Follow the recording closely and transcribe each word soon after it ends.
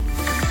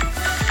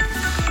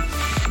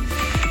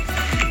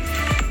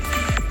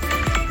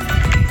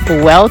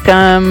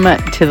Welcome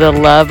to the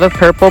Love of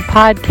Purple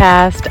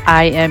podcast.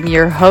 I am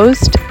your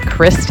host,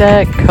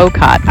 Krista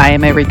Kokot. I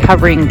am a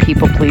recovering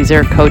people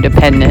pleaser,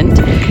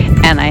 codependent,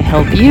 and I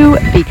help you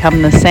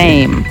become the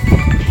same.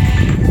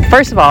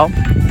 First of all,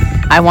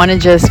 I want to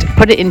just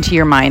put it into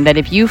your mind that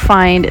if you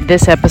find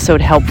this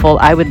episode helpful,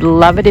 I would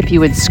love it if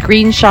you would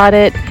screenshot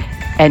it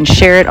and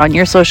share it on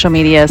your social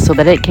media so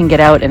that it can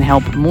get out and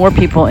help more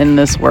people in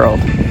this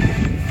world.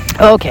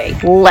 Okay,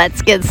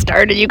 let's get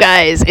started, you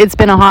guys. It's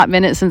been a hot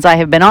minute since I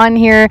have been on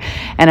here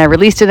and I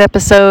released an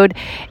episode.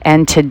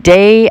 And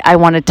today I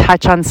want to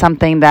touch on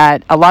something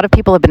that a lot of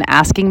people have been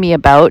asking me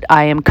about.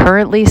 I am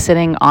currently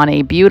sitting on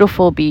a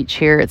beautiful beach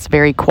here. It's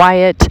very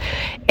quiet,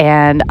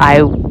 and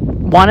I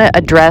want to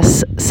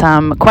address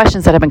some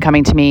questions that have been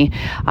coming to me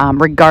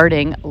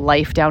regarding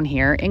life down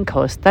here in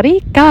Costa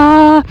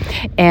Rica.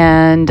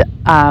 And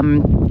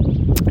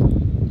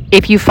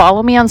if you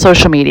follow me on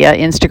social media,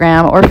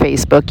 Instagram or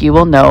Facebook, you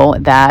will know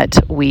that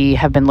we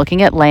have been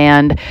looking at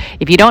land.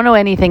 If you don't know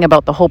anything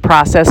about the whole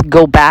process,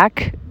 go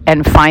back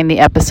and find the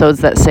episodes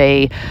that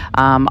say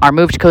our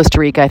move to Costa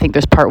Rica. I think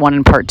there's part 1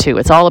 and part 2.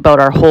 It's all about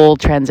our whole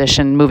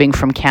transition moving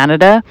from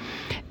Canada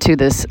to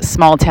this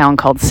small town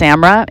called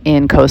Samra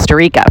in Costa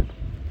Rica.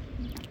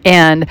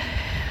 And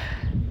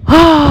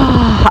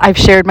I've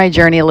shared my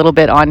journey a little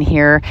bit on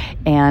here,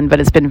 but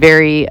it's been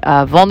very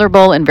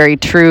vulnerable and very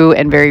true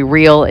and very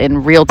real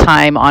in real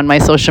time on my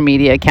social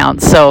media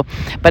accounts.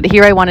 But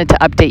here I wanted to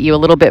update you a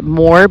little bit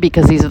more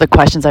because these are the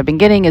questions I've been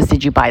getting is,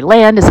 did you buy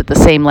land? Is it the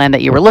same land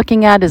that you were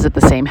looking at? Is it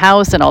the same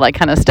house? And all that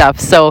kind of stuff.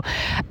 So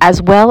as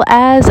well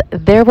as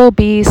there will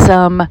be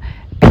some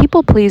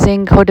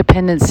people-pleasing,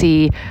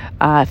 codependency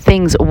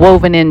things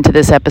woven into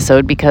this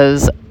episode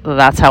because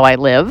that's how I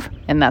live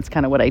and that's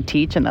kind of what I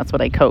teach and that's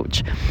what I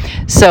coach.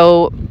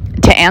 So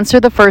to answer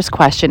the first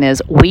question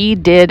is, we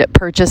did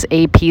purchase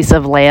a piece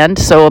of land.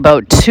 So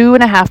about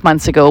 2.5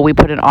 months ago, we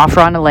put an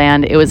offer on the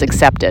land. It was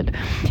accepted.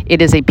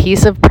 It is a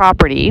piece of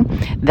property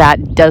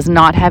that does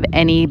not have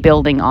any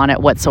building on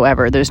it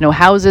whatsoever. There's no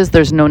houses.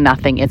 There's no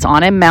nothing. It's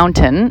on a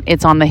mountain.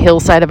 It's on the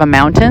hillside of a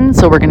mountain.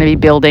 So we're going to be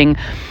building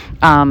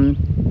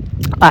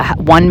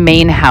one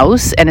main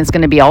house, and it's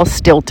going to be all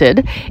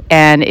stilted,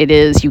 and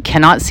you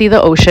cannot see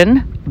the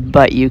ocean,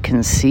 but you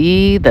can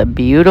see the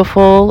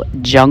beautiful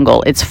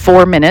jungle. It's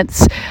 4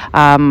 minutes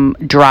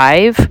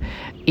drive,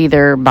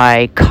 either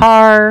by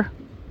car,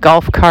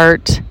 golf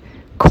cart,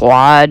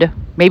 quad,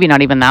 maybe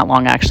not even that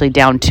long actually,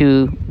 down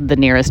to the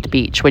nearest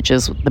beach, which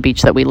is the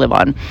beach that we live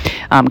on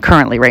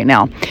currently right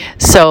now.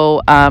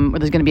 So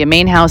there's going to be a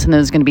main house, and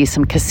there's going to be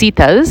some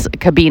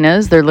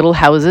cabinas. They're little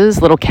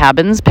houses, little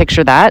cabins.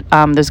 Picture that.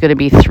 There's going to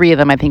be 3 of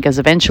them, I think, as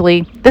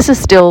eventually. This is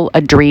still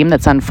a dream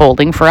that's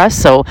unfolding for us.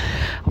 So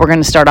we're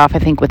going to start off, I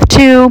think, with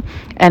 2,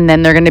 and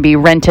then they're going to be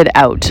rented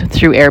out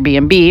through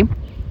Airbnb.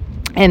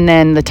 And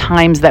then the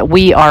times that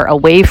we are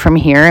away from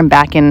here and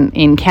back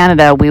in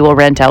Canada, we will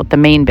rent out the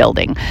main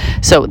building.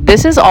 So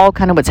this is all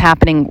kind of what's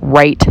happening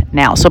right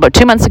now. So about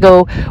 2 months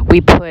ago,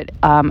 we put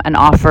an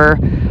offer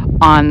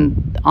on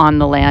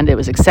the land. It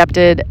was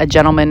accepted. A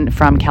gentleman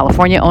from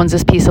California owns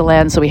this piece of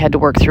land, so we had to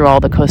work through all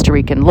the Costa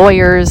Rican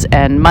lawyers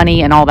and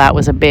money, and all that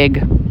was a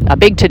big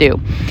to-do.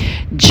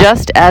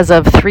 Just as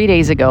of 3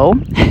 days ago,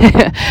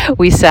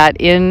 we sat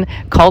in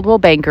Caldwell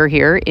Banker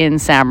here in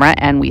Samra,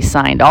 and we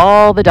signed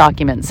all the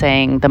documents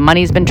saying the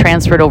money's been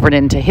transferred over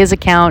into his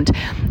account.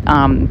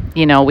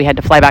 We had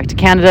to fly back to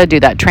Canada, do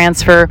that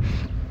transfer.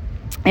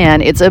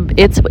 And it's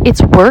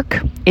work.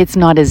 It's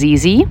not as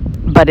easy,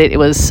 but it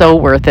was so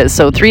worth it.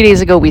 So 3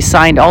 days ago, we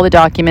signed all the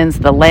documents.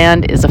 The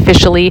land is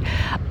officially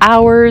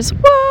ours.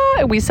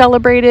 We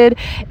celebrated,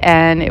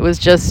 and it was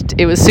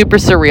super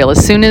surreal.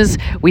 As soon as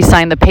we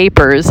signed the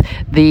papers,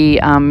 the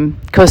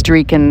Costa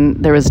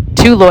Rican, there was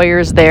 2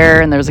 lawyers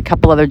there, and there was a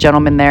couple other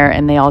gentlemen there,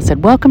 and they all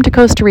said, "Welcome to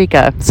Costa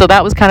Rica." So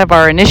that was kind of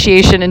our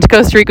initiation into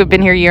Costa Rica. We've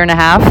been here a year and a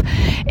half,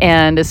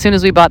 and as soon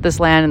as we bought this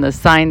land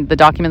and the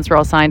documents were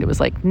all signed, it was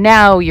like,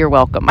 now you're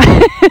welcome.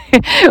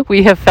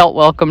 We have felt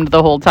welcomed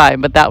the whole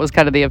time, but that was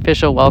kind of the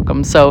official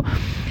welcome. So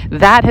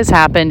that has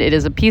happened. It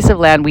is a piece of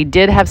land. We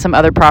did have some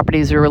other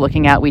properties we were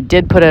looking at. We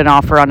did put an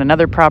offer on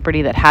another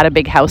property that had a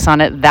big house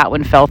on it. That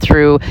one fell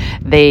through.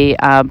 They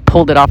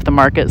pulled it off the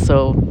market,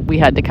 so we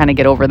had to kind of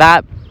get over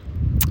that.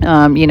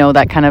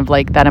 That kind of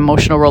like that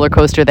emotional roller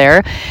coaster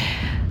there.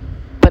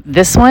 But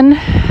this one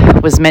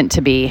was meant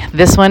to be.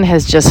 This one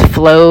has just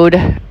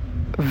flowed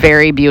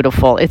very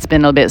beautiful. It's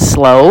been a bit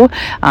slow,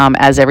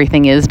 as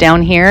everything is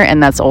down here,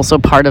 and that's also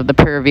part of the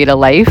Pura Vida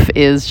life,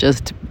 is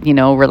just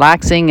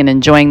relaxing and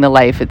enjoying the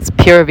life. It's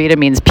Pura Vida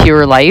means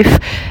pure life,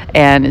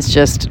 and it's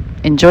just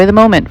enjoy the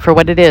moment for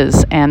what it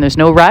is, and there's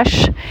no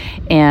rush.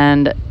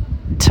 And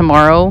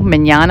tomorrow,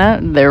 mañana,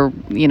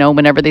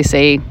 whenever they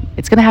say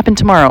it's going to happen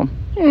tomorrow,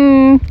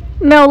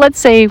 no, let's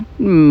say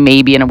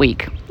maybe in a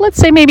week. let's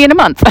say maybe in a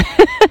month.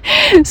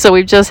 So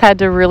we've just had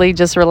to really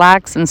just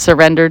relax and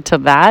surrender to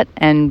that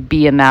and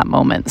be in that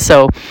moment.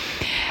 So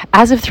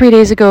as of 3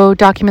 days ago,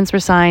 documents were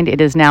signed.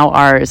 It is now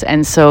ours.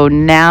 And so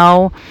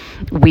now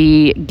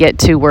we get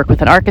to work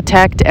with an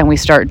architect and we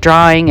start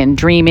drawing and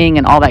dreaming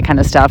and all that kind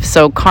of stuff.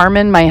 So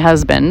Carmen, my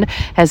husband,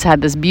 has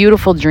had this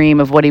beautiful dream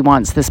of what he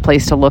wants this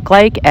place to look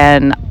like.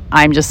 And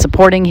I'm just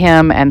supporting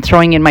him and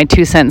throwing in my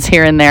 2 cents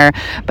here and there.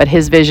 But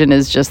his vision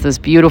is just this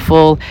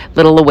beautiful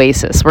little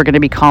oasis. We're going to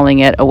be calling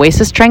it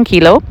Oasis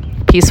Tranquilo,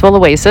 Peaceful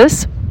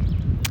Oasis.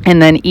 And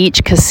then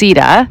each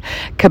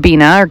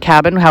cabina or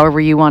cabin,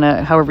 however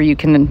you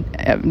can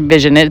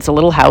envision it, it's a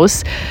little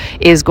house,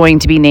 is going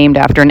to be named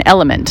after an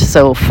element.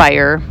 So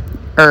fire,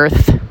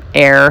 earth,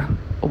 air,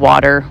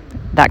 water,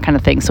 that kind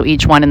of thing. So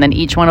each one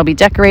will be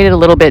decorated a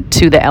little bit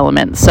to the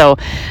element. So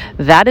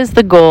that is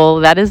the goal,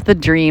 that is the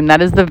dream,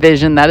 that is the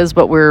vision, that is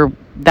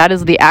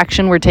the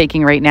action we're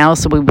taking right now.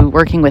 So we'll be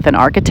working with an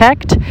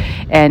architect,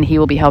 and he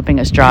will be helping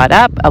us draw it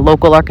up, a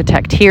local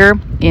architect here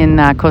in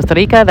Costa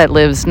Rica that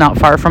lives not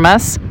far from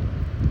us.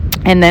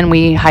 And then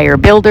we hire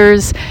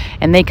builders,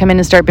 and they come in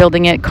and start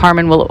building it.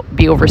 Carmen will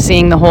be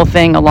overseeing the whole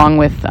thing along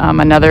with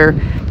another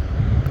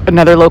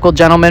local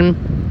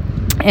gentleman.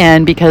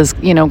 And because,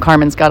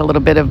 Carmen's got a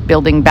little bit of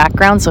building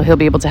background, so he'll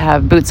be able to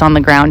have boots on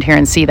the ground here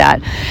and see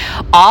that.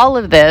 All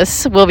of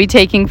this will be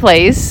taking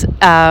place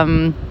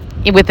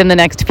within the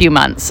next few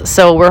months.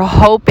 So we're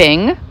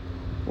hoping,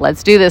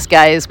 let's do this,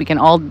 guys. We can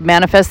all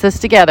manifest this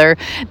together,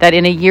 that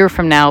in a year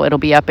from now, it'll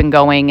be up and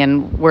going.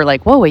 And we're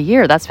like, whoa, a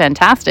year, that's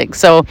fantastic.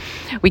 So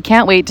we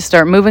can't wait to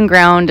start moving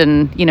ground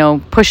and,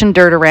 pushing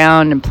dirt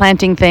around and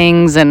planting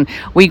things. And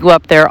we go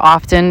up there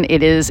often.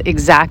 It is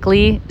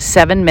exactly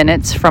 7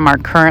 minutes from our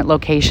current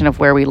location of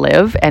where we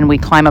live. And we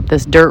climb up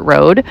this dirt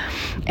road,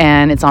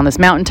 and it's on this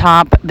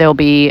mountaintop. There'll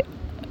be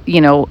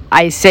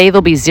I say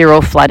there'll be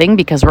zero flooding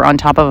because we're on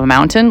top of a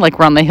mountain, like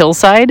we're on the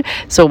hillside.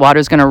 So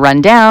water's going to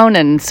run down.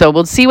 And so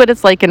we'll see what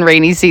it's like in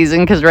rainy season,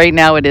 because right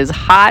now it is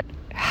hot,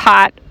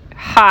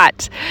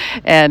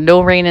 and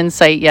no rain in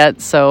sight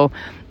yet. So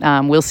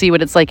we'll see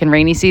what it's like in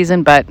rainy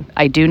season. But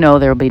I do know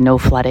there will be no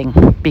flooding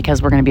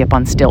because we're going to be up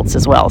on stilts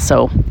as well.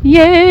 So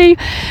yay.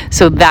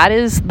 So that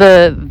is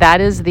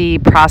the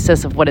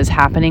process of what is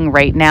happening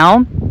right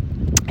now.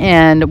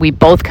 And we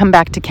both come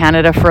back to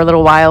Canada for a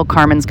little while.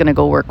 Carmen's going to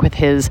go work with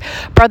his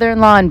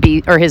brother-in-law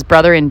his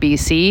brother in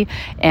BC.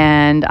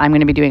 And I'm going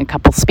to be doing a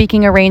couple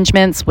speaking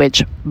arrangements,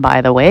 which,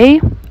 by the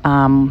way,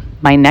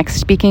 my next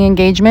speaking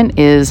engagement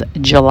is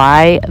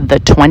July the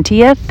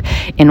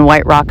 20th in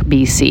White Rock,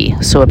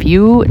 BC. So if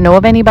you know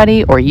of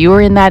anybody or you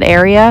are in that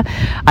area,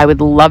 I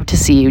would love to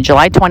see you.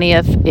 July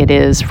 20th. It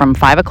is from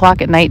 5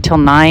 o'clock at night till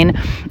 9.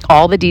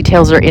 All the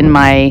details are in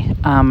my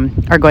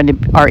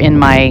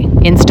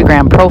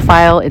Instagram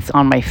profile. It's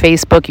on my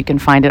Facebook. You can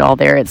find it all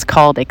there. It's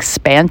called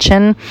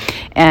Expansion,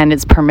 and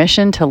it's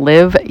permission to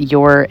live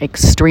your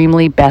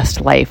extremely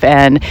best life.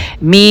 And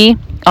me,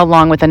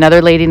 along with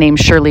another lady named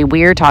Shirley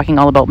Weir, talking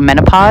all about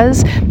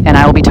menopause, and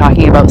I will be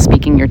talking about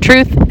speaking your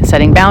truth,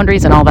 setting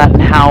boundaries, and all that,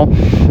 and how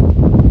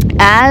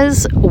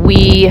as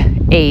we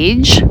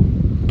age,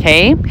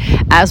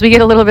 as we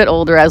get a little bit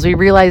older, as we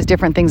realize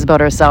different things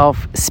about ourselves,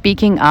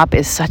 speaking up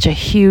is such a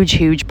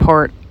huge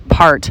part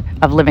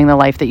of living the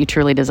life that you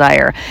truly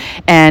desire.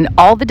 And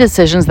all the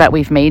decisions that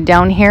we've made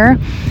down here,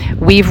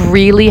 we've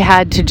really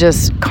had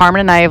to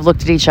Carmen and I have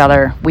looked at each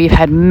other. We've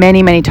had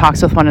many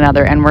talks with one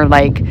another, and we're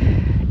like,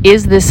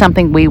 is this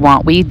something we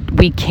want? We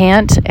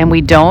can't, and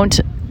we don't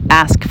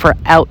ask for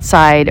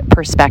outside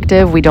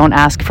perspective. We don't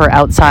ask for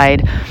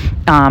outside,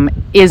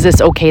 is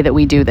this okay that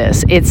we do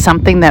this? It's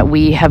something that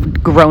we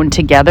have grown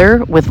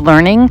together with,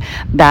 learning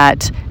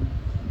that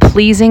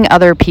pleasing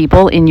other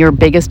people in your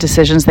biggest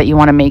decisions that you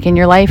want to make in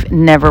your life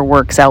never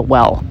works out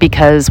well,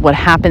 because what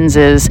happens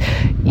is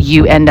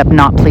you end up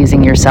not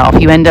pleasing yourself.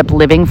 You end up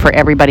living for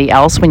everybody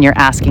else when you're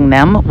asking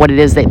them what it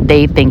is that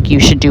they think you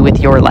should do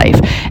with your life.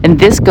 And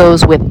this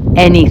goes with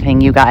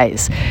anything, you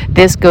guys.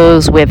 This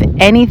goes with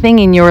anything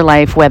in your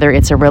life, whether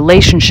it's a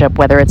relationship,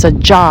 whether it's a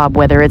job,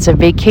 whether it's a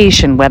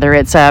vacation, whether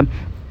it's a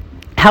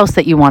house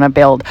that you want to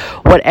build,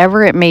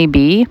 whatever it may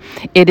be.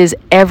 It is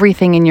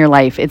everything in your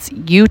life. It's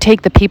you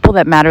take the people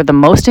that matter the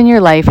most in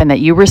your life and that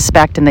you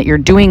respect and that you're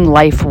doing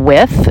life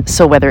with.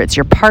 So whether it's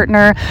your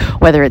partner,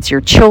 whether it's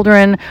your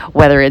children,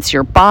 whether it's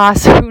your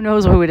boss, who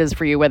knows who it is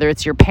for you, whether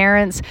it's your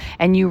parents,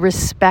 and you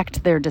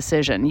respect their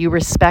decision, you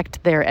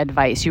respect their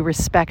advice, you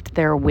respect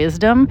their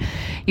wisdom.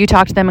 You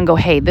talk to them and go,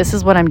 hey, this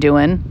is what I'm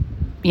doing.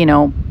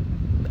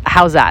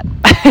 How's that?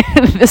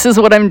 This is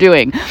what I'm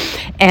doing.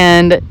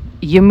 And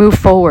you move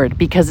forward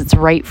because it's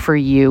right for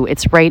you.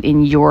 It's right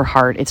in your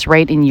heart. It's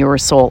right in your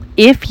soul.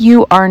 If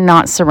you are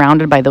not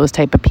surrounded by those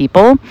type of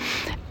people,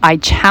 I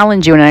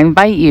challenge you and I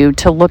invite you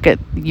to look at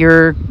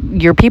your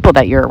people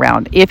that you're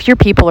around. If your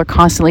people are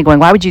constantly going,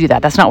 why would you do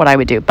that? That's not what I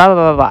would do. Blah,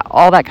 blah, blah, blah,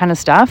 all that kind of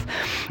stuff.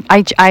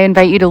 I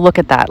invite you to look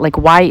at that. Like,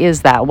 why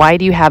is that? Why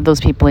do you have those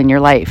people in your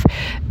life?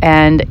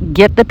 And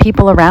get the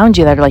people around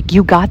you that are like,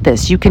 you got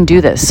this, you can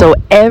do this. So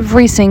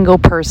every single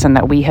person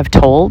that we have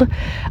told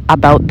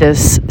about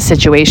this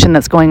situation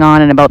that's going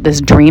on and about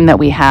this dream that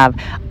we have,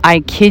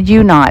 I kid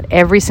you not,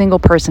 every single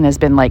person has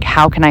been like,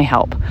 how can I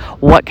help?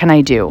 What can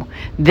I do?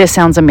 This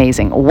sounds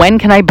amazing. When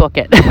can I book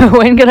it?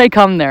 When can I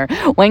come there?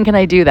 When can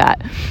I do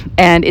that?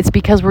 And it's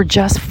because we're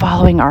just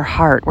following our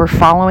heart. We're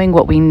following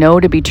what we know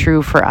to be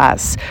true for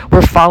us.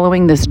 We're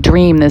following this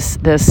dream, this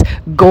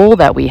goal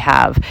that we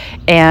have.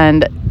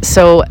 And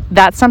so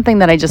that's something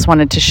that I just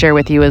wanted to share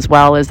with you as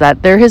well, is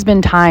that there has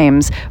been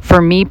times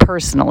for me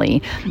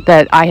personally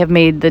that I have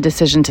made the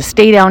decision to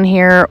stay down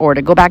here or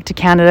to go back to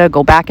Canada,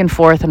 go back and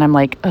forth. And I'm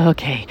like,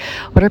 okay,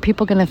 what are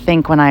people going to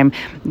think when I'm,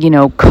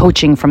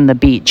 coaching from the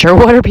beach? Or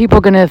what are people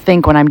going to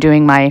think when I'm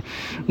doing my,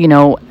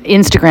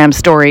 Instagram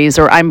stories,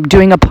 or I'm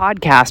doing a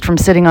podcast from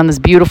sitting on this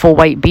beautiful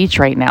white beach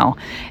right now?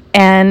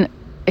 And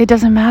it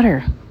doesn't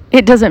matter.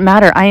 It doesn't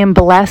matter. I am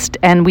blessed,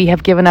 and we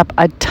have given up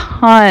a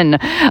ton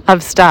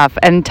of stuff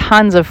and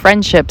tons of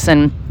friendships,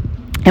 and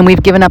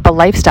we've given up a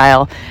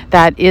lifestyle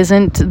that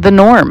isn't the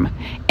norm.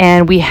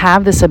 And we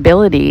have this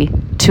ability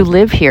to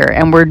live here,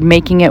 and we're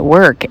making it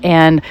work.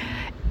 And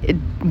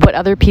what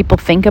other people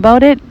think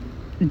about it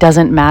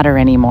doesn't matter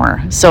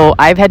anymore. So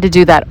I've had to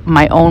do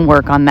my own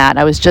work on that.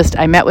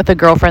 I met with a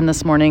girlfriend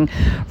this morning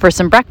for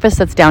some breakfast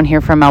that's down here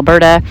from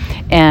Alberta,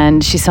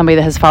 and she's somebody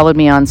that has followed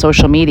me on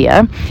social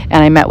media, and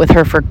I met with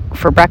her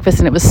for breakfast,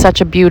 and it was such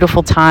a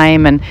beautiful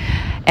time.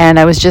 And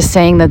I was just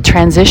saying the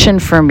transition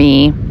for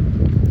me,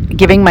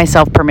 giving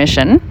myself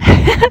permission.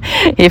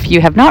 If you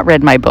have not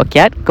read my book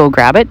yet, go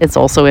grab it. It's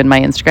also in my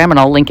Instagram, and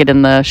I'll link it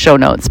in the show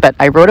notes. But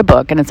I wrote a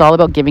book, and it's all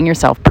about giving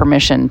yourself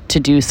permission to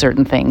do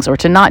certain things or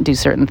to not do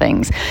certain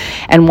things.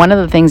 And one of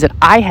the things that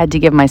I had to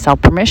give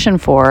myself permission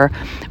for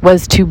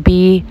was to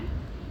be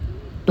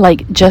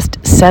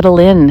just settle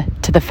in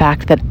to the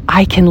fact that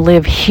I can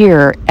live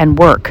here and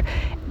work,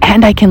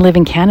 and I can live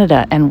in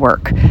Canada and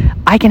work.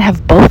 I can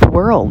have both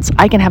worlds.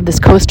 I can have this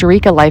Costa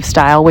Rica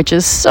lifestyle, which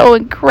is so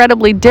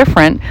incredibly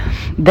different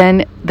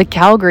than the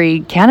Calgary,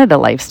 Canada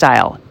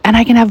lifestyle. And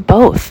I can have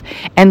both,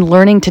 and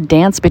learning to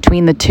dance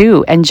between the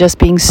two, and just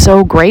being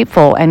so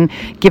grateful and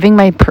giving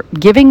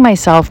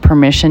myself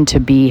permission to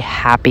be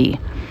happy.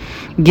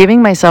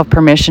 Giving myself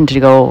permission to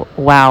go,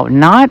 wow,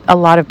 not a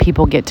lot of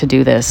people get to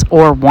do this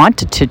or want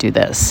to do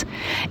this.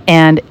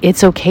 And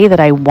it's okay that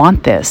I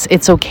want this.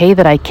 It's okay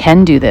that I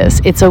can do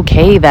this. It's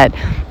okay that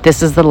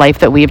this is the life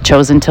that we have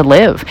chosen to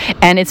live.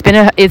 And it's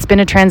been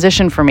a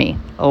transition for me.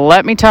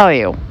 Let me tell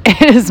you,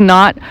 it has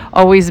not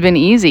always been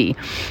easy.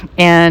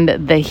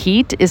 And the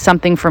heat is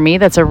something for me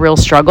that's a real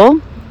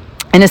struggle.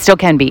 And it still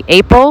can be.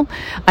 April,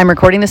 I'm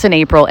recording this in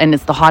April, and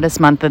it's the hottest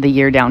month of the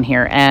year down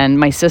here. And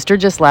my sister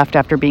just left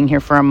after being here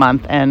for a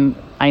month. And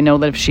I know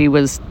that if she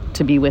was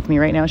to be with me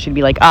right now, she'd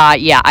be like,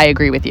 yeah, I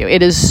agree with you.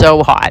 It is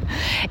so hot.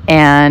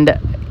 And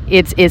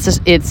it's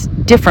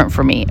different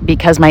for me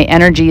because my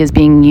energy is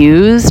being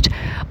used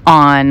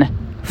on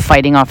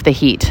fighting off the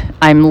heat.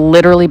 I'm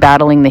literally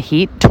battling the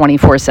heat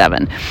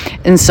 24/7.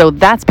 And so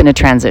that's been a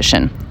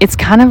transition. It's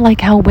kind of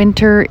like how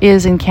winter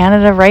is in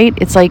Canada, right?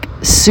 It's like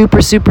super,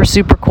 super,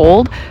 super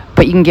cold,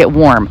 but you can get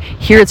warm.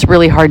 Here it's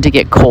really hard to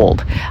get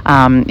cold.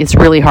 It's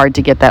really hard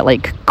to get that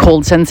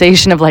cold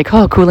sensation of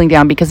cooling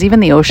down, because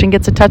even the ocean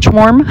gets a touch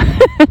warm.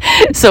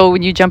 So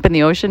when you jump in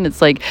the ocean,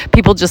 it's like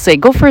people just say,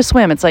 go for a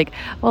swim. It's like,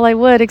 well, I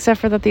would,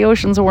 except for that the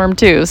ocean's warm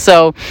too.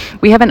 So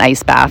we have an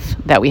ice bath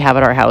that we have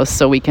at our house,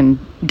 so we can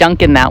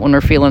dunk in that when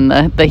we're feeling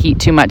the heat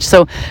too much.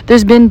 So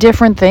there's been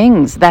different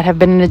things that have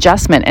been an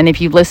adjustment. And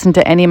if you've listened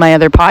to any of my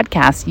other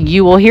podcasts,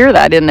 you will hear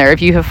that in there.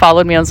 If you have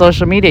followed me on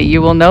social media,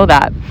 you will know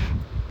that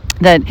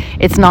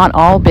it's not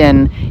all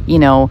been,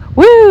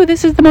 woo,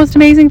 this is the most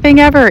amazing thing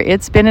ever.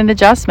 It's been an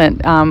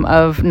adjustment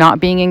of not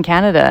being in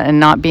Canada and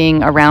not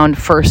being around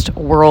first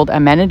world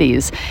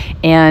amenities.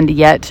 And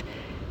yet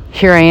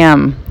here I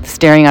am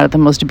staring out at the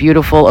most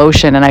beautiful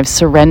ocean, and I've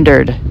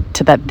surrendered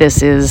to that.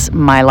 This is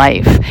my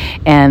life,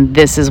 and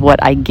this is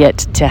what I get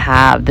to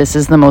have. This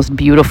is the most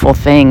beautiful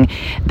thing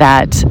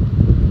that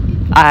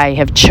I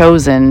have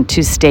chosen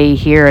to stay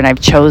here, and I've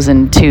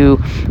chosen to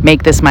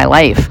make this my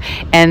life.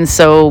 And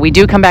so we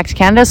do come back to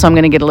Canada, so I'm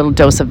going to get a little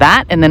dose of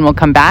that, and then we'll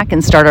come back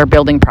and start our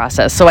building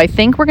process. So I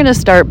think we're going to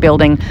start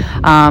building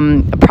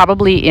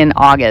probably in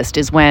August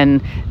is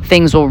when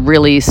things will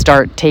really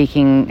start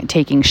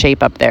taking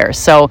shape up there.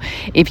 So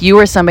if you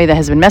are somebody that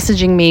has been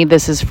messaging me,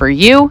 this is for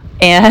you,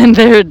 and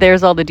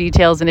there's all the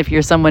details. And if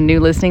you're someone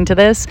new listening to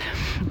this,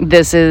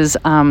 this is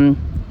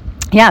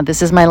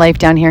this is my life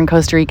down here in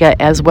Costa Rica,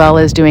 as well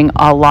as doing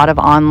a lot of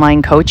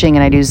online coaching.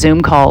 And I do Zoom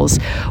calls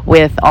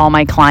with all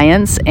my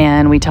clients,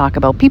 and we talk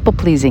about people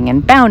pleasing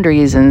and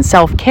boundaries and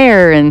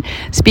self-care and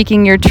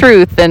speaking your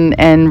truth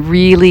and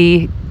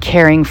really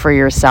caring for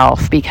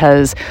yourself,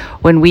 because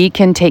when we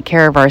can take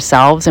care of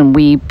ourselves and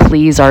we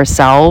please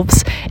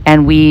ourselves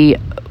and we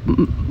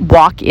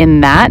walk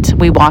in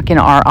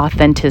our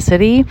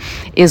authenticity,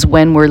 is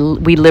when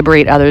we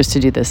liberate others to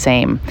do the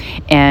same,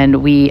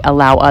 and we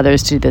allow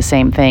others to do the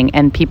same thing,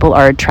 and people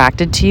are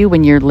attracted to you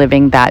when you're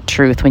living that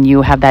truth, when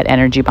you have that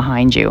energy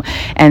behind you.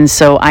 And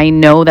so I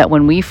know that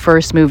when we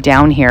first moved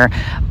down here,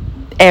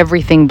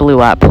 everything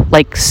blew up.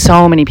 Like,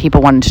 so many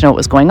people wanted to know what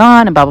was going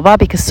on and blah blah blah,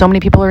 because so many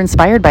people are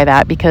inspired by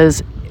that,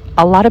 because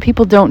a lot of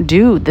people don't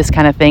do this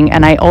kind of thing.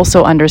 And I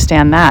also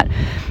understand that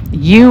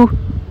you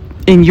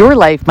in your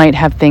life might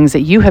have things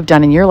that you have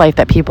done in your life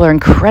that people are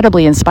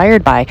incredibly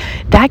inspired by.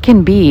 That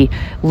can be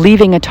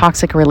leaving a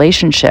toxic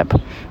relationship.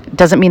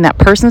 Doesn't mean that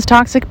person's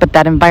toxic, but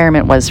that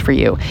environment was for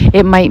you.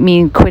 It might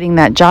mean quitting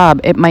that job.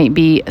 It might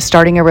be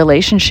starting a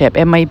relationship.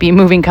 It might be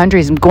moving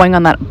countries and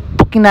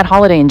booking that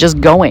holiday and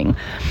just going.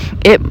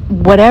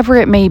 Whatever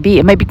it may be.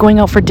 It might be going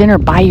out for dinner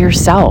by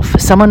yourself.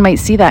 Someone might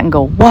see that and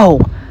go,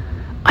 whoa,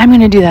 I'm going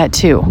to do that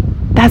too.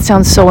 That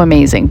sounds so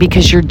amazing,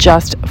 because you're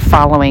just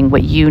following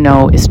what you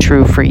know is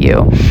true for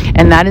you.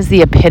 And that is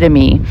the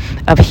epitome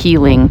of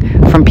healing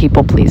from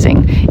people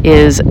pleasing,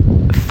 is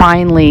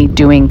finally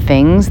doing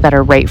things that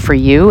are right for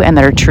you and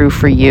that are true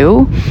for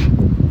you,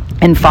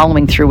 and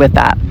following through with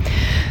that.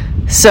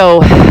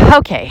 So,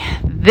 okay,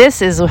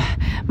 this is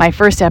my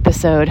first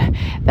episode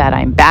that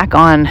I'm back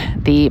on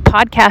the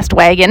podcast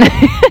wagon.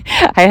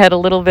 I had a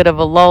little bit of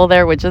a lull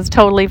there, which is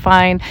totally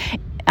fine.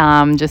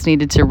 Just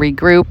needed to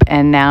regroup,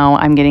 and now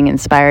I'm getting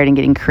inspired and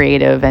getting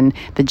creative, and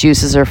the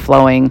juices are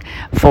flowing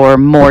for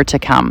more to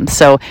come.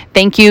 So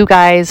thank you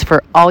guys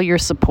for all your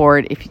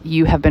support. If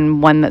you have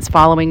been one that's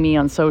following me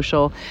on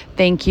social,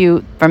 thank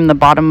you from the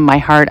bottom of my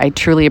heart. I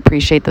truly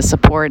appreciate the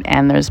support,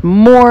 and there's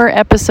more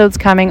episodes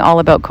coming all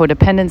about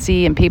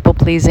codependency and people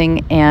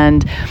pleasing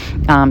and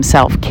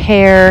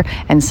self-care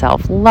and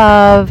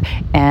self-love,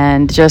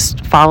 and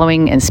just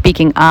following and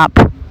speaking up,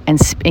 and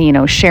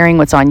sharing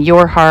what's on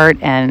your heart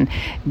and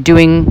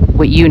doing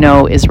what you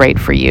know is right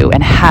for you,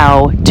 and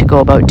how to go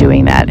about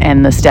doing that,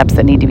 and the steps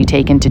that need to be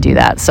taken to do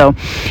that. So,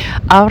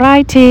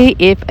 alrighty,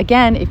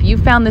 if you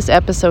found this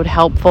episode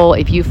helpful,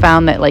 if you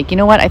found that, like, you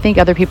know what, I think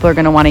other people are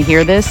going to want to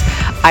hear this,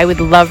 I would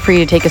love for you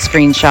to take a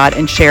screenshot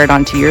and share it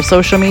onto your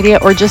social media,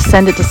 or just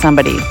send it to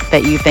somebody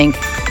that you think,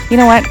 you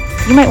know what,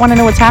 you might want to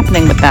know what's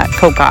happening with that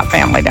Kokot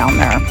family down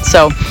there.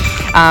 So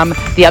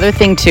the other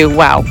thing too,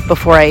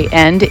 before I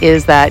end,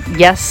 is that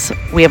yes,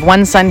 we have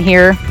one son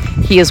here.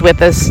 He is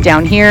with us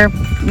down here.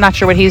 Not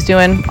sure what he's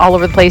doing, all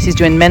over the place. He's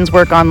doing men's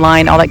work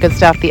online, all that good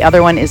stuff. The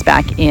other one is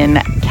back in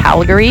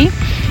Calgary,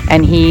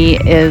 and he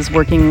is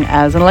working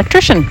as an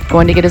electrician,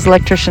 going to get his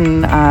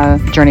electrician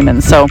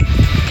journeyman. So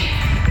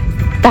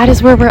that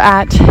is where we're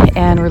at,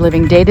 and we're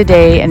living day to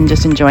day and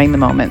just enjoying the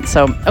moment.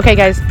 So, okay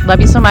guys,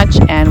 love you so much,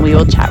 and we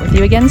will chat with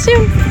you again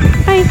soon.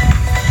 Bye.